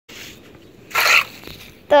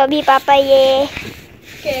तो अभी पापा ये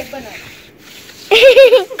केक बना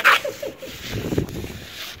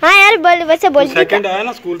हाँ यार बोल वैसे बोल सेकंड आया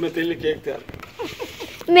ना स्कूल में तेरे लिए केक तैयार।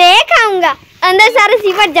 मैं खाऊंगा, अंदर सारा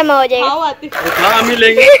सीफर जमा हो जाएगा। खाओ आती हम ही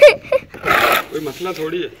लेंगे कोई मसला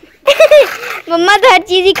थोड़ी है। मम्मा तो हर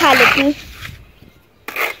चीज ही खा लेती है।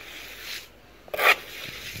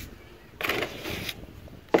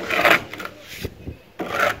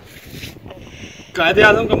 कायदे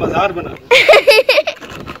आजम का मजार बना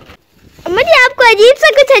मुझे आपको अजीब सा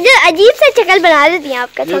कुछ अजीब सा शक्ल बना देती हैं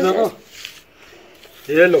आपका। ये देखो,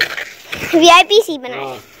 ये लो वीआईपी सी बना।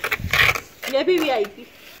 ये भी वीआईपी।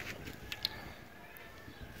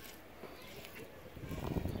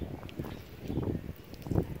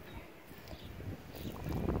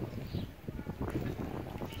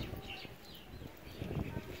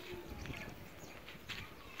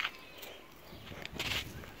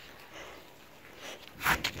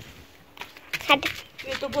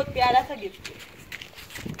 ये तो बहुत प्यारा सा गिफ्ट है।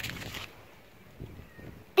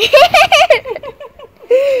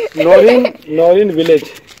 नोरीन विलेज।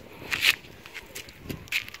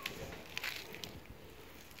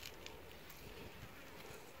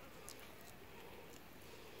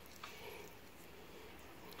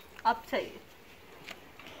 अब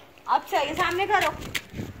सही सामने करो।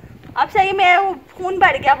 अब सही, मैं वो खून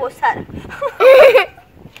बढ़ गया बहुत सारा।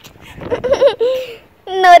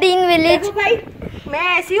 नोरीन विलेज। भाई मैं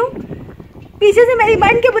ऐसी हूँ, पीछे से मेरी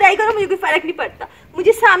मन की बुराई करो, मुझे कोई फर्क नहीं पड़ता।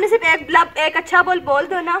 मुझे सामने से एक अच्छा बोल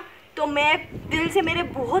दो ना, तो मैं दिल से मेरे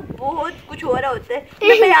बहुत बहुत कुछ हो रहा होता है,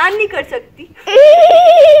 मैं बयान नहीं कर सकती।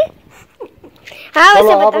 हाँ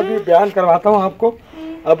चलो आप अभी बयान करवाता हूँ आपको।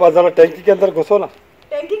 अब जरा टैंकी के अंदर घुसो ना।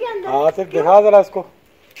 टैंकी के अंदर? हाँ सिर्फ दिखा जरा इसको।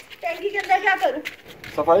 टैंकी के अंदर क्या करूँ?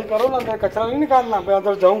 सफाई करो ना, मैं कचरा नहीं निकालना, मैं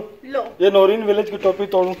अंदर जाऊँ। लो ये नोरीन विलेज की टोपी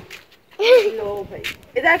तोड़ूं। लो भाई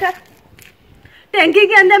इधर का। टैंकी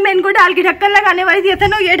के अंदर मैं इनको डाल के ढक्कन लगाने वाली थी,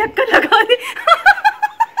 ना ये ढक्कन लगा दी।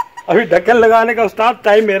 अभी ढक्कन लगाने का उस्ताद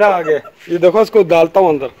टाइम मेरा आ गया। ये देखो इसको डालता हूँ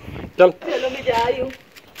अंदर। चल चलो मैं जा रही हूँ,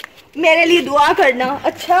 मेरे लिए दुआ करना।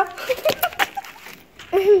 अच्छा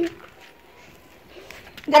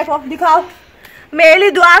देखो दिखाओ, मेरे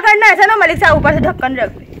लिए दुआ करना। ऐसा ना मलिक साहब ऊपर से ढक्कन रख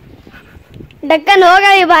दे। ढक्कन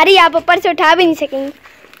होगा ये भारी, आप ऊपर से उठा भी नहीं सकेंगे।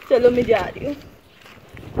 चलो मैं जा रही हूँ,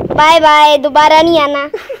 बाय बाय, दोबारा नहीं आना।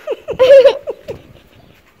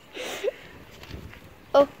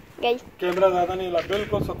 ओह गई। कैमरा ज्यादा नहीं ला,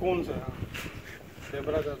 बिल्कुल सुकून से। हाँ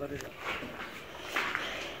कैमरा ज्यादा नहीं ला।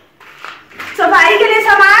 सफाई के लिए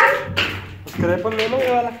सामान स्क्रैपर ले लो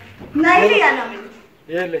ये वाला। नहीं लिया ना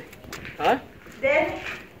मैंने। ये ले। हाँ दे।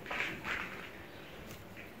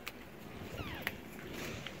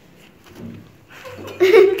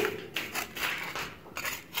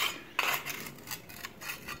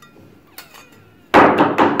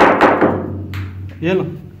 ये लो,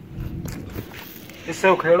 इससे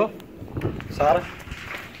उखेड़ो सारा।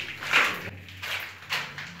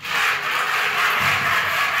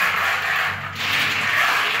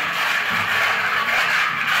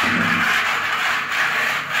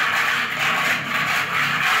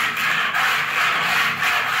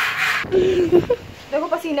 देखो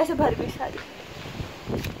पसीने से भर गई सारी।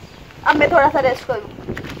 अब मैं थोड़ा सा रेस्ट करूँ।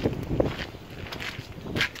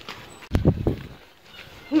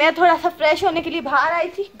 मैं थोड़ा सा फ्रेश होने के लिए बाहर आई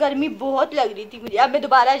थी, गर्मी बहुत लग रही थी मुझे। अब मैं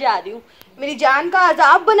दोबारा जा रही हूँ, मेरी जान का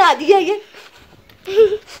अजाब बना दिया ये।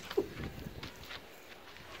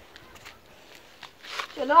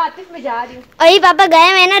 चलो आतिफ मैं जा रही हूँ। अरे पापा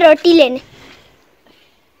गए हैं ना रोटी लेने।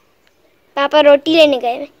 पापा रोटी लेने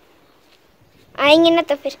गए हैं, आएंगे ना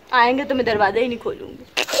तो फिर। आएंगे तो मैं दरवाजा ही नहीं खोलूंगी।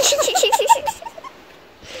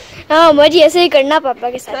 हाँ मुझे ऐसे ही करना पापा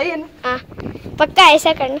के साथ। सही है ना? हाँ पक्का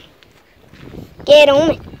ऐसा करना, कह रहा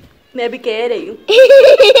हूँ मैं भी कह रही हूँ।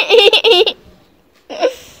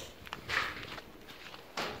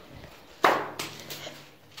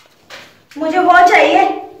 मुझे वो चाहिए।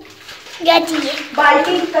 क्या चाहिए?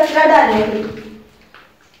 बाल्टी कचरा डालने की।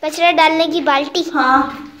 कचरा डालने की बाल्टी? हाँ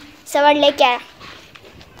सवर लेके आया।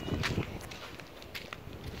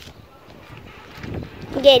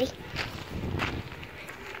 गेरी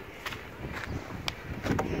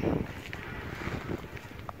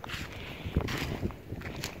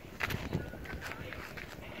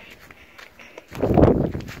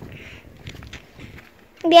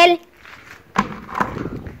गेल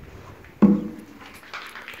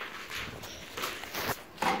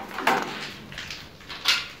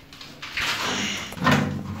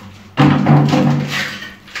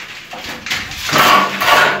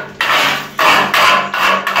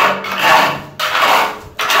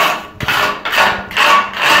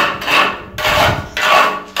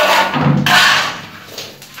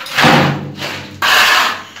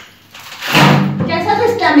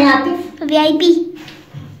खाने आते हो? VIP।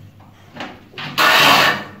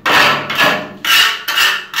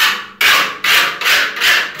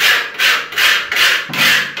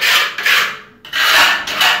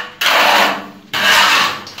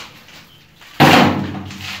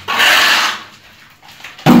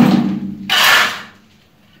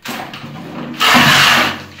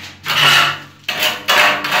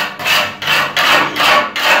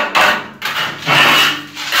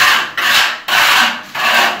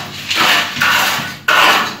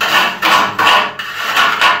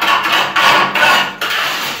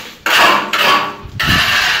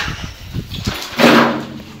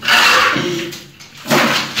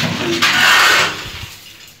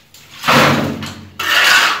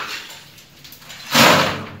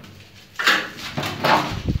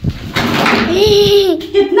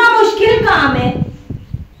 कितना मुश्किल काम है,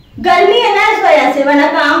 गर्मी है ना इस वजह से, वरना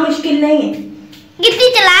काम मुश्किल नहीं है। कितनी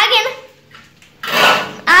चालाक है ना,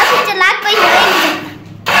 आपसे चालाक कोई हो ही नहीं सकता।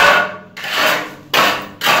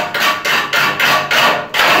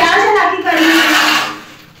 क्या चालाकी करनी है?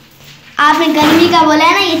 आपने गर्मी का बोला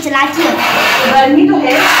है ना, ये चालाकी है। गर्मी तो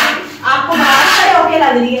है, आपको बाहर खड़े होके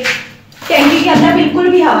लग रही है, टैंकी के अंदर बिल्कुल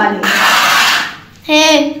भी हवा नहीं है।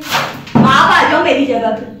 आप आ जाओ मेरी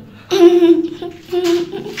जगह पे।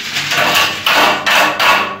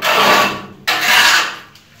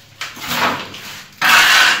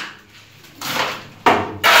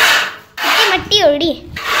 मट्टी उड़ रही है।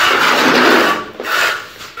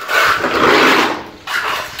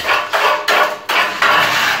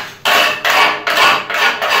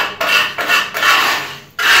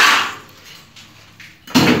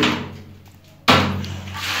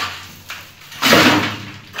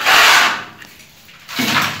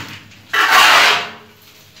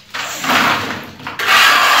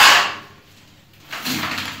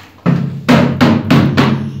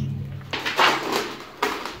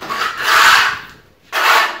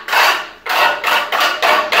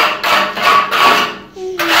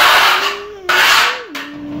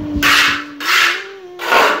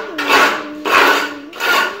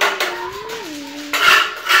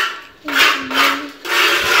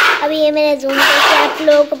 अभी ये मैंने जूम करके आप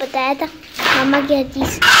लोगों को बताया था मामा की हर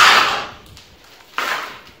चीज।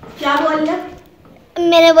 क्या बोल रहे?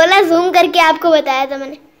 मैंने बोला जूम करके आपको बताया था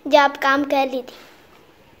मैंने, जो आप काम कर ली थी।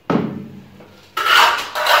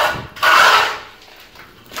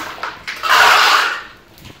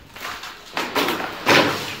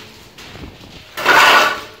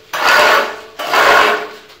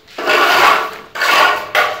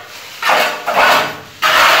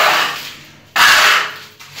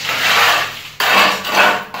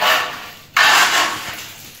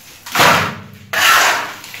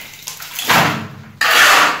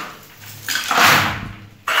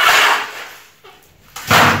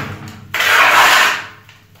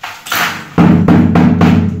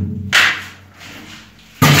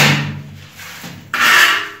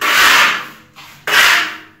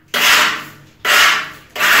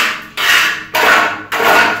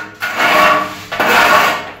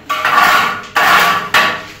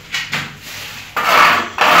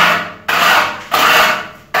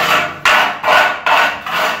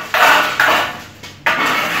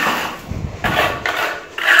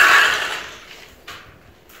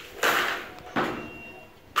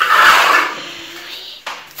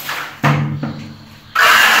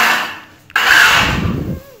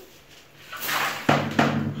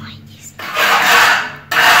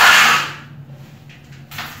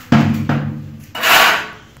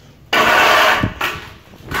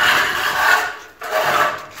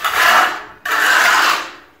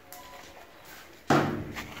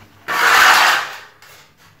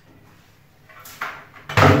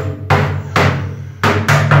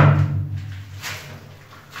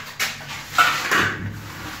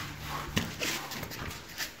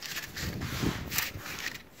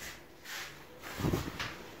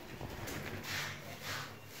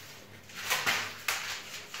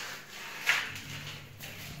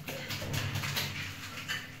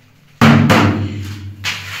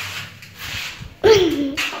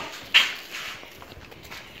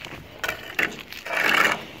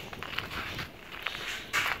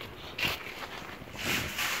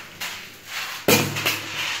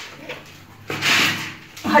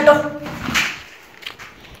 हटो।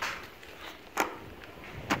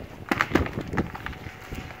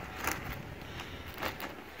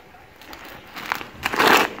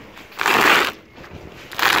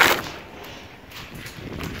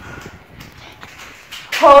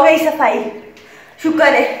 हो गई सफाई, शुक्र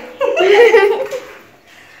है।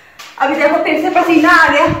 अभी देखो फिर से पसीना आ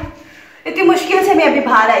गया, इतनी मुश्किल से मैं अभी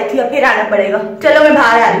बाहर आई थी, अब फिर आना पड़ेगा। चलो मैं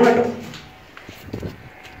बाहर आ रही हूँ, हटो।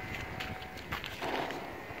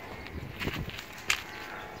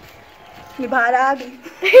 मैं बाहर आ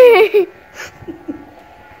गई।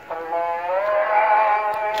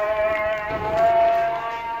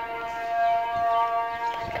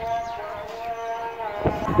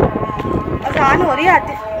 अजान हो रही है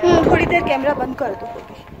आते, थोड़ी देर कैमरा बंद कर दो।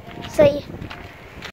 सही है।